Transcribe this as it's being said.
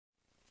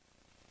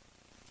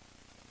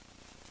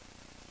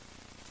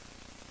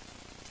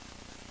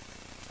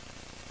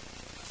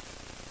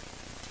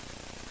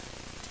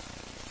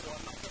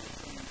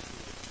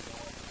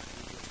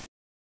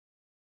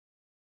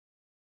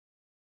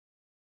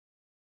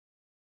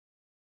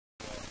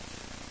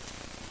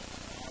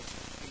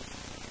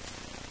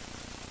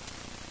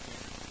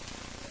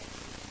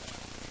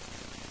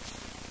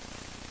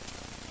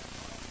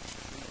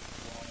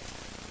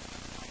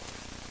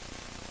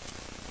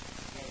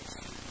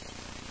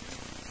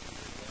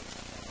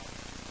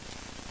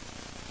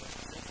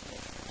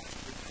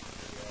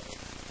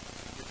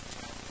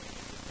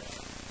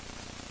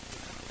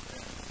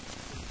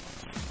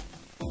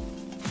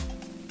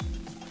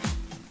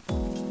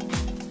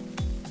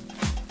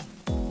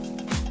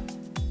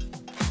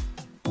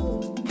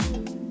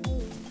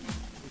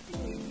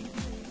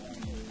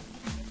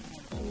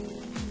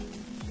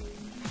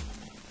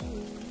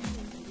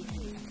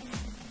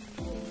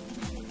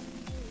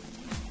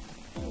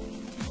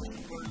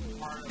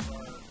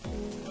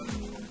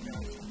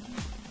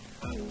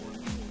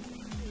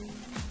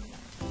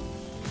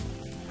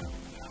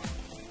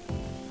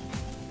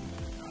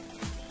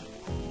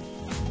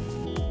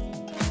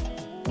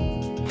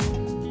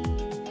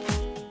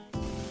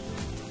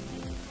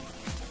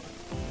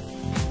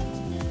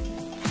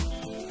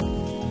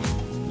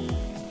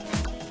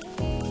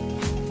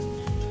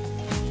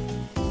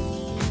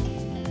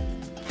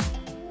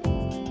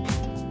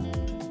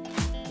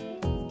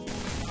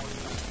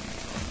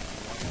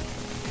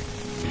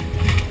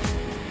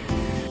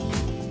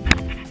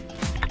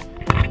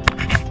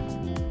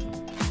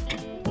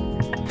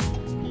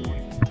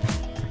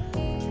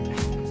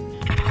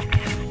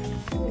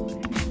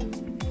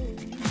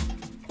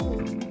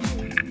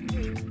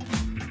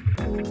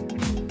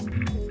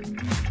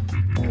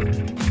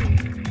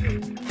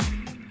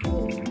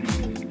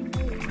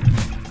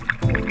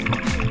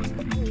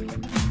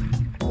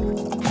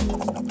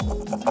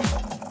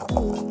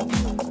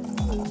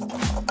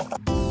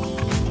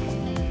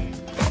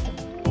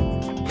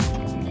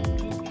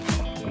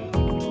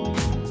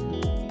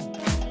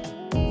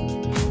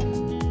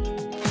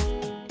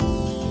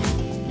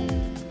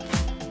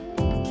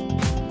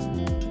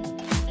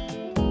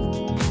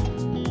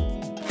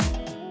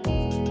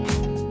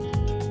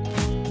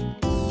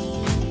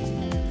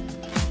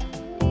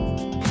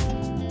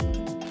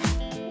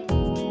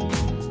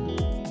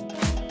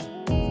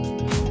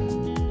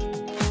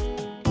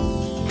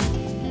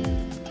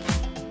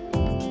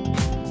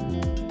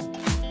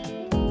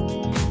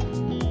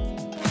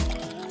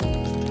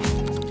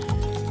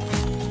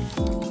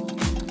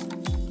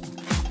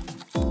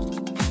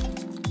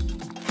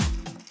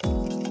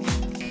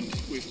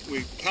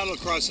paddle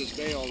across this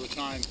bay all the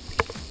time.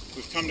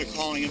 We've come to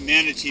calling it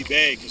Manatee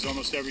Bay because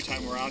almost every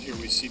time we're out here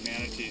we see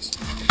manatees.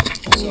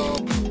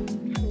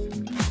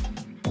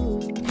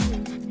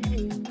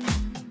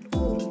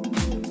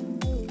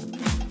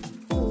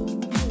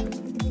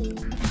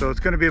 So it's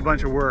going to be a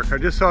bunch of work. I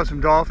just saw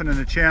some dolphin in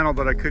the channel,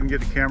 but I couldn't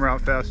get the camera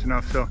out fast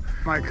enough. So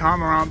my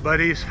cormorant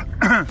buddies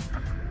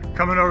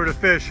coming over to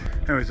fish.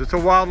 Anyways, it's a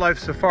wildlife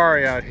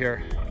safari out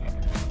here.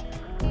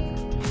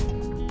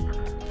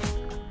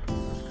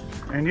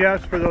 And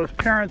yes, for those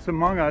parents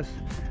among us,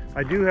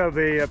 I do have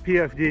a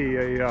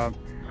PFD, a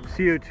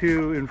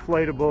CO2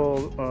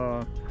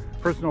 inflatable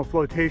personal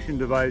flotation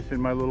device in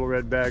my little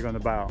red bag on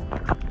the bow.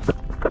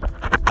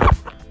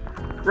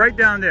 Right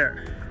down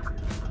there.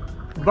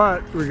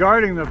 But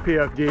regarding the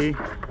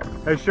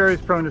PFD, as Sherry's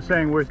prone to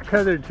saying, we're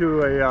tethered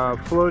to a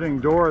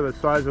floating door the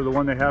size of the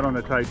one they had on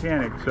the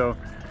Titanic. So,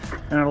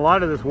 and in a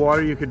lot of this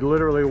water, you could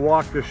literally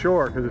walk the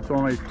shore because it's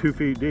only 2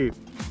 feet deep.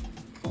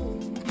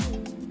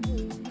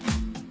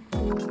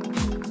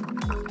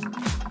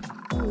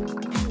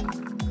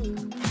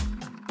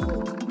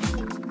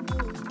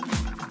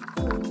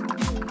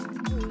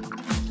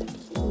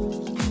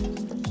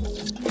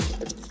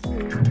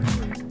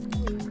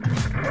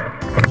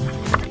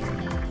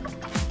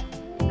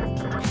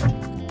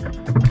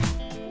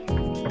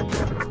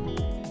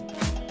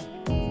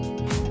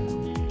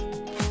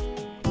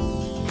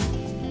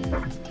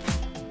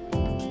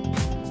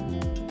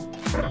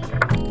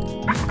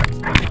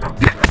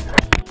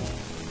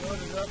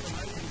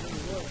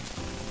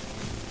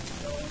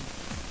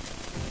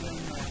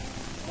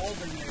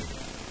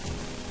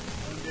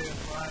 One day of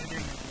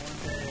riding and one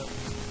day of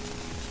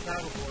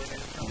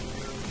paddleboarding coming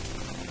here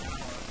within an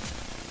hour.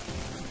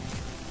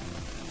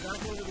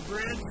 Back over the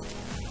bridge,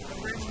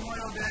 celebrating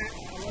Memorial Day.